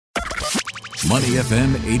Money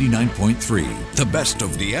FM 89.3, the best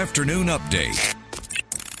of the afternoon update.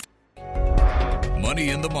 Money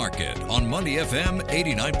in the Market on Money FM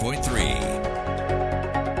 89.3.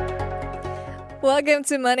 Welcome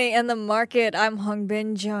to Money in the Market. I'm Hong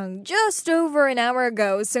Bin Jung. Just over an hour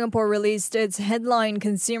ago, Singapore released its headline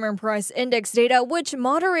consumer price index data, which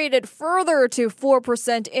moderated further to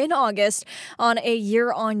 4% in August on a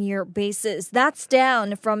year-on-year basis. That's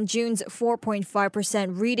down from June's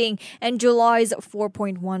 4.5% reading and July's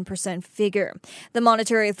 4.1% figure. The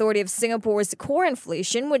Monetary Authority of Singapore's core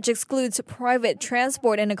inflation, which excludes private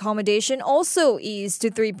transport and accommodation, also eased to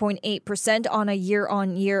 3.8% on a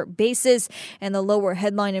year-on-year basis. And the lower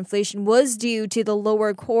headline inflation was due to the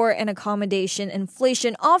lower core and accommodation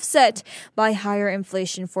inflation offset by higher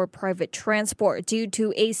inflation for private transport due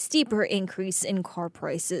to a steeper increase in car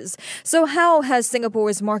prices. So how has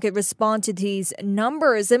Singapore's market responded to these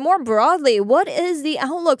numbers? And more broadly, what is the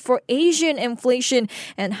outlook for Asian inflation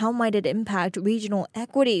and how might it impact regional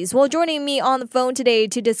equities? Well, joining me on the phone today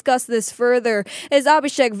to discuss this further is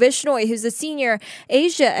Abhishek Vishnoi, who's the senior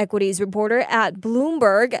Asia equities reporter at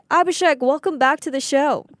Bloomberg. Abhishek, welcome back to the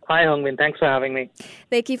show. Hi, Hongmin. Thanks for having me.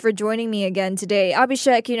 Thank you for joining me again today.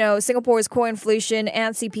 Abhishek, Singapore's core inflation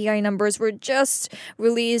and CPI numbers were just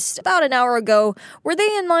released about an hour ago. Were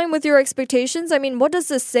they in line with your expectations? I mean, what does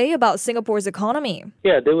this say about Singapore's economy?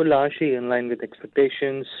 Yeah, they were largely in line with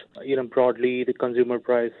expectations. Broadly, the consumer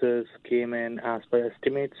prices came in as per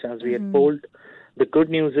estimates, as we had polled. The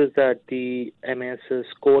good news is that the MAS's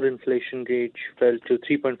core inflation rate fell to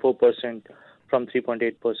 3.4%. from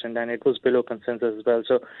 3.8%, and it was below consensus as well.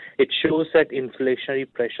 So it shows that inflationary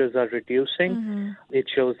pressures are reducing. It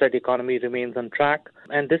shows that the economy remains on track.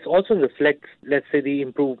 And this also reflects, let's say, the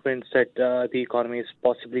improvements that the economy is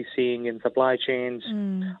possibly seeing in supply chains,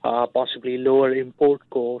 possibly lower import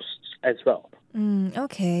costs as well.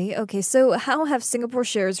 Okay. So how have Singapore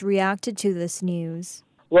shares reacted to this news?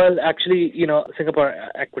 Well, actually, Singapore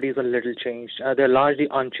equities are a little changed. They're largely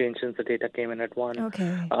unchanged since the data came in at 1.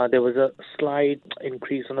 Okay. There was a slight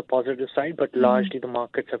increase on the positive side, but largely the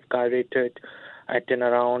markets have gyrated at and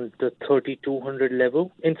around the 3,200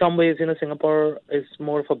 level. In some ways, Singapore is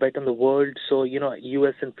more of a bet on the world. So,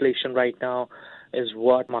 U.S. inflation right now is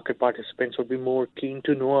what market participants would be more keen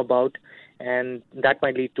to know about. And that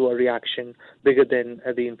might lead to a reaction bigger than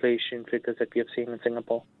the inflation figures that we have seen in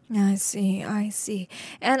Singapore. I see.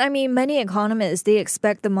 And I mean, many economists, they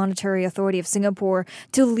expect the Monetary Authority of Singapore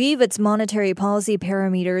to leave its monetary policy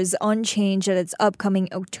parameters unchanged at its upcoming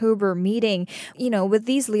October meeting. With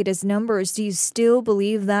these latest numbers, do you still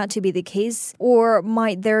believe that to be the case? Or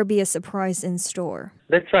might there be a surprise in store?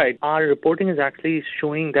 That's right. Our reporting is actually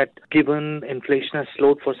showing that given inflation has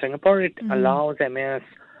slowed for Singapore, it allows MAS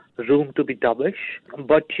room to be dovish.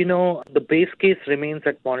 But, the base case remains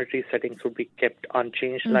that monetary settings will be kept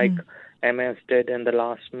unchanged like MAS did in the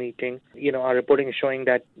last meeting. Our reporting is showing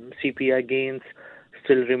that CPI gains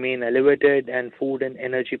still remain elevated and food and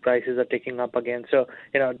energy prices are ticking up again. So,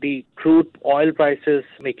 the crude oil prices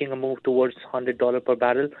making a move towards $100 per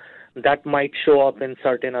barrel, that might show up in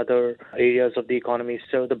certain other areas of the economy.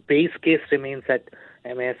 So the base case remains that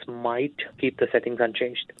MAS might keep the settings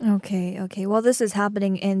unchanged. Okay. Well, this is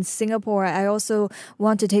happening in Singapore. I also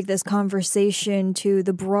want to take this conversation to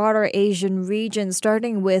the broader Asian region,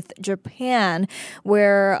 starting with Japan,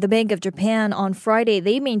 where the Bank of Japan on Friday,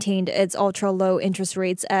 they maintained its ultra-low interest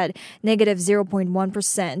rates at negative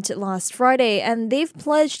 0.1% last Friday, and they've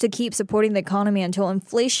pledged to keep supporting the economy until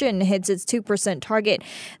inflation hits its 2% target.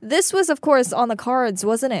 This was, of course, on the cards,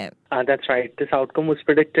 wasn't it? That's right. This outcome was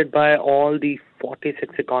predicted by all the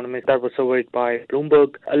 46 economists that were surveyed by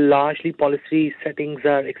Bloomberg. Largely, policy settings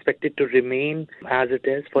are expected to remain as it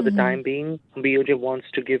is for the time being. BOJ wants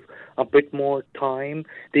to give a bit more time.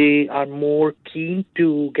 They are more keen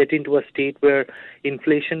to get into a state where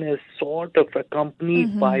inflation is sort of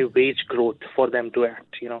accompanied by wage growth for them to act,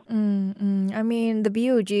 I mean, the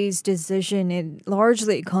BOJ's decision, it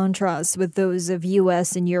largely contrasts with those of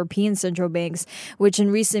U.S. and European central banks, which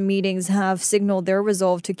in recent meetings have signaled their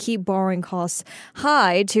resolve to keep borrowing costs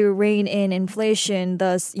high to rein in inflation,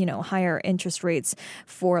 thus, higher interest rates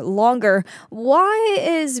for longer. Why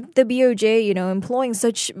is the BOJ, employing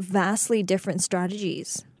such vastly different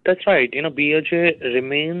strategies? That's right. BOJ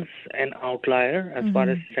remains an outlier as far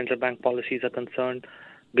as central bank policies are concerned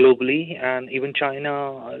globally, and even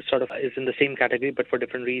China sort of is in the same category, but for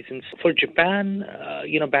different reasons. For Japan,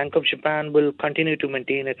 Bank of Japan will continue to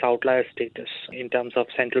maintain its outlier status in terms of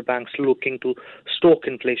central banks looking to stoke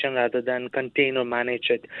inflation rather than contain or manage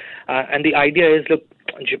it. And the idea is, look,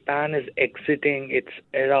 Japan is exiting its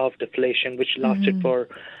era of deflation, which lasted for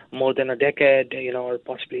more than a decade, or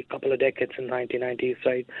possibly a couple of decades in 1990s,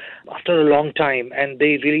 right? After a long time, and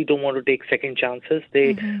they really don't want to take second chances.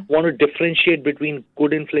 They want to differentiate between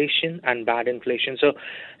good inflation and bad inflation. So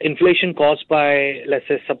inflation caused by, let's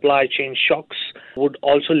say, supply chain shocks would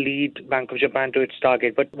also lead Bank of Japan to its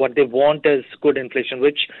target. But what they want is good inflation,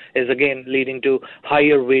 which is again leading to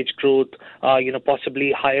higher wage growth,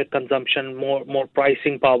 possibly higher consumption, more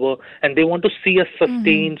pricing power, and they want to see a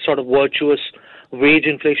sustained sort of virtuous wage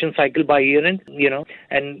inflation cycle by year end,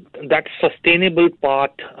 and that sustainable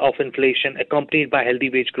part of inflation accompanied by healthy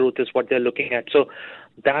wage growth is what they're looking at. So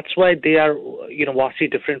that's why they are, vastly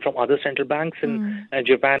different from other central banks. And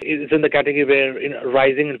Japan is in the category where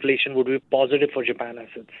rising inflation would be positive for Japan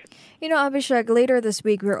assets. Abhishek, later this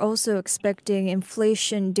week, we're also expecting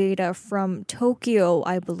inflation data from Tokyo,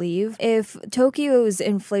 I believe. If Tokyo's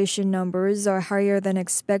inflation numbers are higher than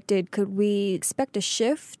expected, could we expect a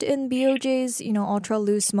shift in BOJ's,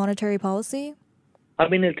 ultra-loose monetary policy? I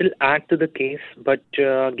mean, it will add to the case, but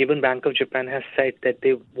given Bank of Japan has said that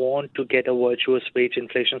they want to get a virtuous wage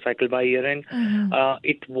inflation cycle by year end,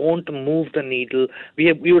 it won't move the needle.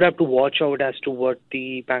 We would have to watch out as to what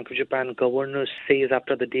the Bank of Japan governor says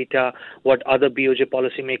after the data, what other BOJ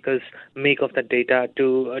policymakers make of that data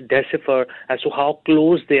to decipher as to how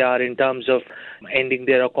close they are in terms of ending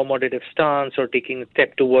their accommodative stance or taking a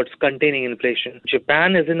step towards containing inflation.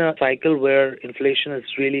 Japan is in a cycle where inflation is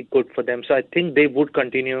really good for them. So I think they would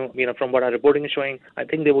continue, from what our reporting is showing, I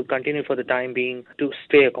think they would continue for the time being to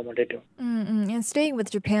stay accommodative. And staying with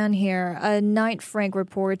Japan here, a Knight Frank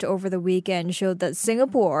report over the weekend showed that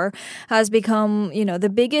Singapore has become, the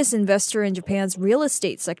biggest investor in Japan's real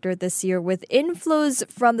estate sector this year, with inflows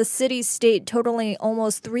from the city-state totaling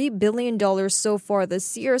almost $3 billion so far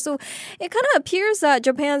this year. So it kind of appears that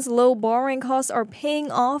Japan's low borrowing costs are paying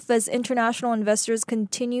off as international investors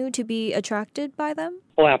continue to be attracted by them.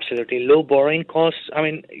 Oh, absolutely. Low borrowing costs. I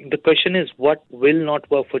mean, the question is what will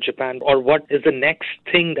not work for Japan, or what is the next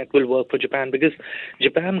thing that will work for Japan? Because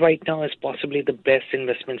Japan right now is possibly the best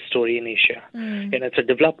investment story in Asia. And it's a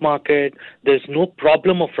developed market. There's no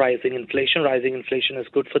problem of rising inflation. Rising inflation is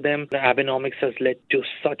good for them. The Abenomics has led to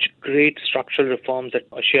such great structural reforms that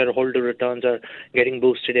shareholder returns are getting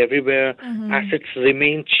boosted everywhere. Assets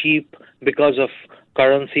remain cheap because of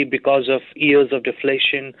currency, because of years of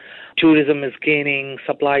deflation. Tourism is gaining,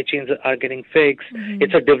 supply chains are getting fixed.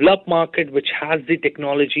 It's a developed market which has the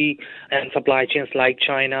technology and supply chains like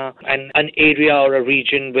China, and an area or a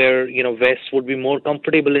region where, West would be more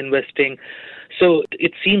comfortable investing. So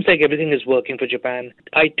it seems like everything is working for Japan.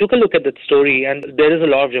 I took a look at that story, and there is a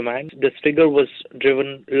lot of demand. This figure was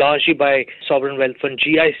driven largely by sovereign wealth fund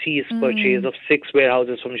GIC's purchase of 6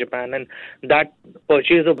 warehouses from Japan. And that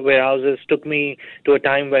purchase of warehouses took me to a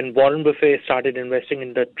time when Warren Buffett started investing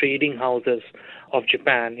in the trading houses of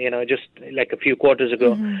Japan, just like a few quarters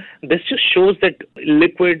ago. This just shows that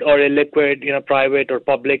liquid or illiquid, private or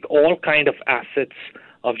public, all kind of assets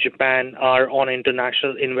of Japan are on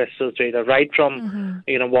international investors' radar, right from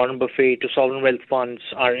Warren Buffett to sovereign wealth funds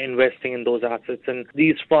are investing in those assets. And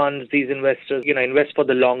these funds, these investors, invest for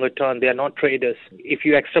the longer term. They are not traders. If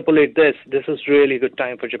you extrapolate this is really good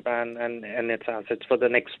time for Japan and its assets for the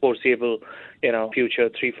next foreseeable, future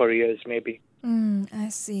 3-4 years maybe.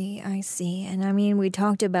 I see. And I mean, we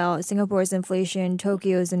talked about Singapore's inflation,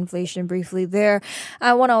 Tokyo's inflation briefly there.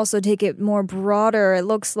 I want to also take it more broader. It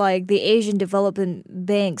looks like the Asian Development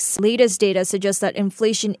Bank's latest data suggests that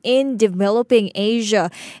inflation in developing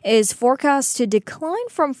Asia is forecast to decline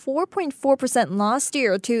from 4.4% last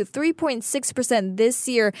year to 3.6% this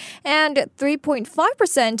year and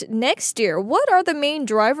 3.5% next year. What are the main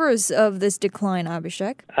drivers of this decline,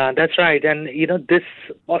 Abhishek? That's right. And, this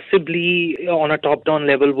possibly on a top-down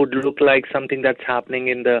level would look like something that's happening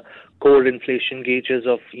in the core inflation gauges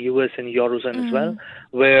of US and Eurozone as well,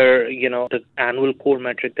 where, the annual core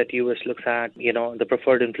metric that US looks at, the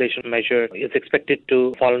preferred inflation measure is expected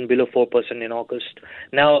to fall below 4% in August.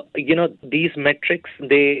 Now, these metrics,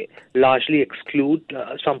 they largely exclude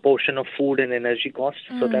some portion of food and energy costs.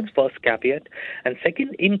 So that's first caveat. And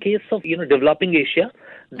second, in case of, developing Asia,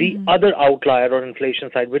 the other outlier on inflation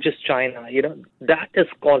side, which is China, that is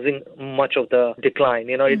causing much of the decline.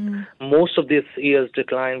 Most of this year's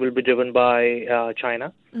decline will be driven by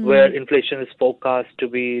China, where inflation is forecast to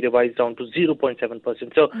be revised down to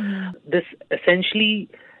 0.7%. So this essentially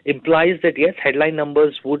implies that, yes, headline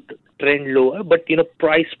numbers would trend lower, but,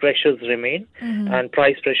 price pressures remain and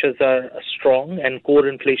price pressures are strong, and core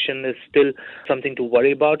inflation is still something to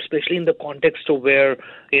worry about, especially in the context of where,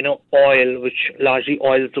 oil, which largely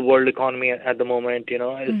oils the world economy at the moment, is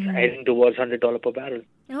heading towards $100 per barrel.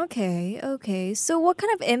 Okay. So what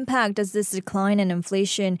kind of impact does this decline in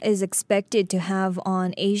inflation is expected to have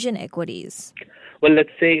on Asian equities? Well,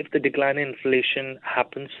 let's say if the decline in inflation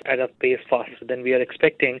happens at a pace faster than we are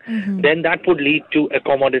expecting, then that would lead to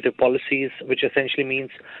accommodative policies, which essentially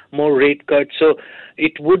means more rate cuts. So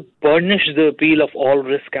it would burnish the appeal of all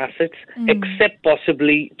risk assets, except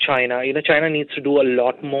possibly China. China needs to do a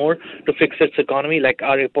lot more to fix its economy, like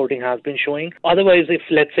our reporting has been showing. Otherwise, if,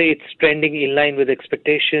 let's say, it's trending in line with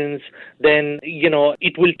expectations, then,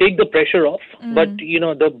 it will take the pressure off. But,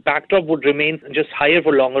 the backdrop would remain just higher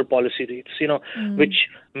for longer policy rates, which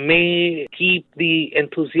may keep the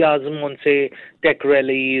enthusiasm on, say, tech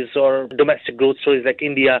rallies or domestic growth stories like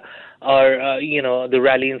India or, the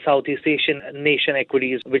rally in Southeast Asian nation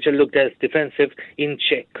equities, which are looked as defensive, in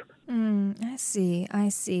check. I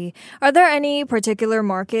see. Are there any particular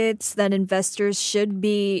markets that investors should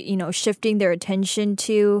be, shifting their attention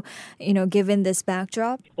to, given this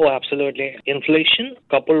backdrop? Oh, absolutely. Inflation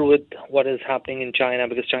coupled with what is happening in China,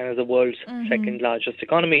 because China is the world's second largest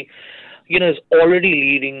economy, is already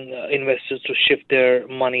leading investors to shift their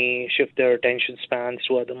money, shift their attention spans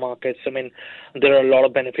to other markets. I mean, there are a lot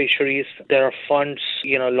of beneficiaries. There are funds,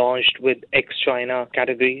 launched with ex-China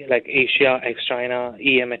category, like Asia ex-China,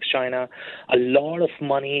 EM ex-China. A lot of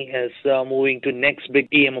money is moving to next big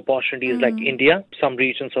EM opportunities like India, some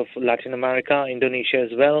regions of Latin America, Indonesia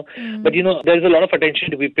as well. But, there's a lot of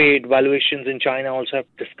attention to be paid. Valuations in China also have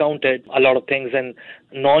discounted a lot of things, and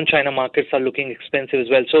non-China markets are looking expensive as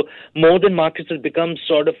well. So more than markets, it becomes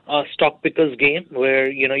sort of a stock pickers game where,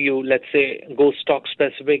 you, let's say, go stock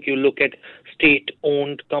specific. You look at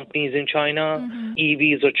state-owned companies in China,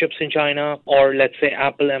 EVs or chips in China, or let's say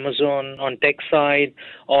Apple, Amazon on tech side,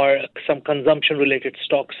 or some consumption-related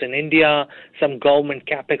stocks in India, some government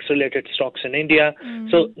capex-related stocks in India.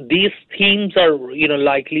 So these themes are,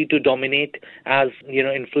 likely to dominate as,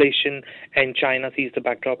 inflation and China sees the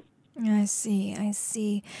backdrop. I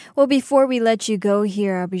see. Well, before we let you go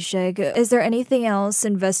here, Abhishek, is there anything else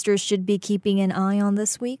investors should be keeping an eye on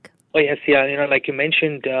this week? Oh, yes, yeah. Like you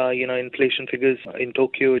mentioned, inflation figures in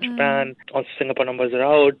Tokyo, Japan, also Singapore numbers are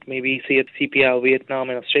out. Maybe see it CPI, Vietnam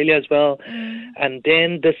and Australia as well. And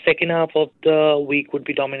then the second half of the week would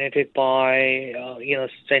be dominated by,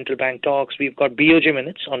 central bank talks. We've got BOJ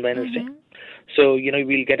minutes on Wednesday. So,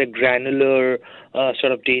 we'll get a granular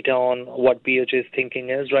sort of data on what BOJ's thinking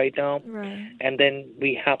is right now. Right. And then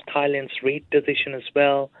we have Thailand's rate decision as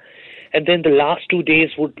well. And then the last 2 days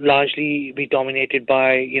would largely be dominated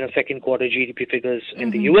by, second quarter GDP figures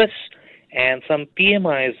in the U.S. and some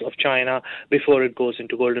PMIs of China before it goes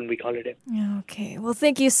into Golden Week holiday. Okay. Well,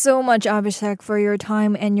 thank you so much, Abhishek, for your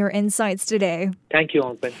time and your insights today. Thank you,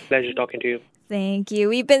 Hongben. Pleasure talking to you. Thank you.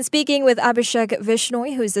 We've been speaking with Abhishek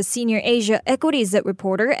Vishnoi, who's the senior Asia equities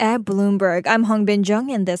reporter at Bloomberg. I'm Hongbin Jung,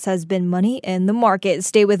 and this has been Money in the Market.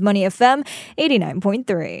 Stay with Money FM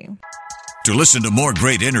 89.3. To listen to more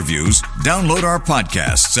great interviews, download our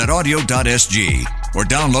podcasts at audio.sg or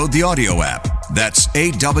download the audio app. That's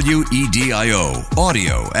AWEDIO,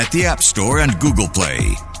 audio at the App Store and Google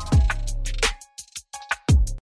Play.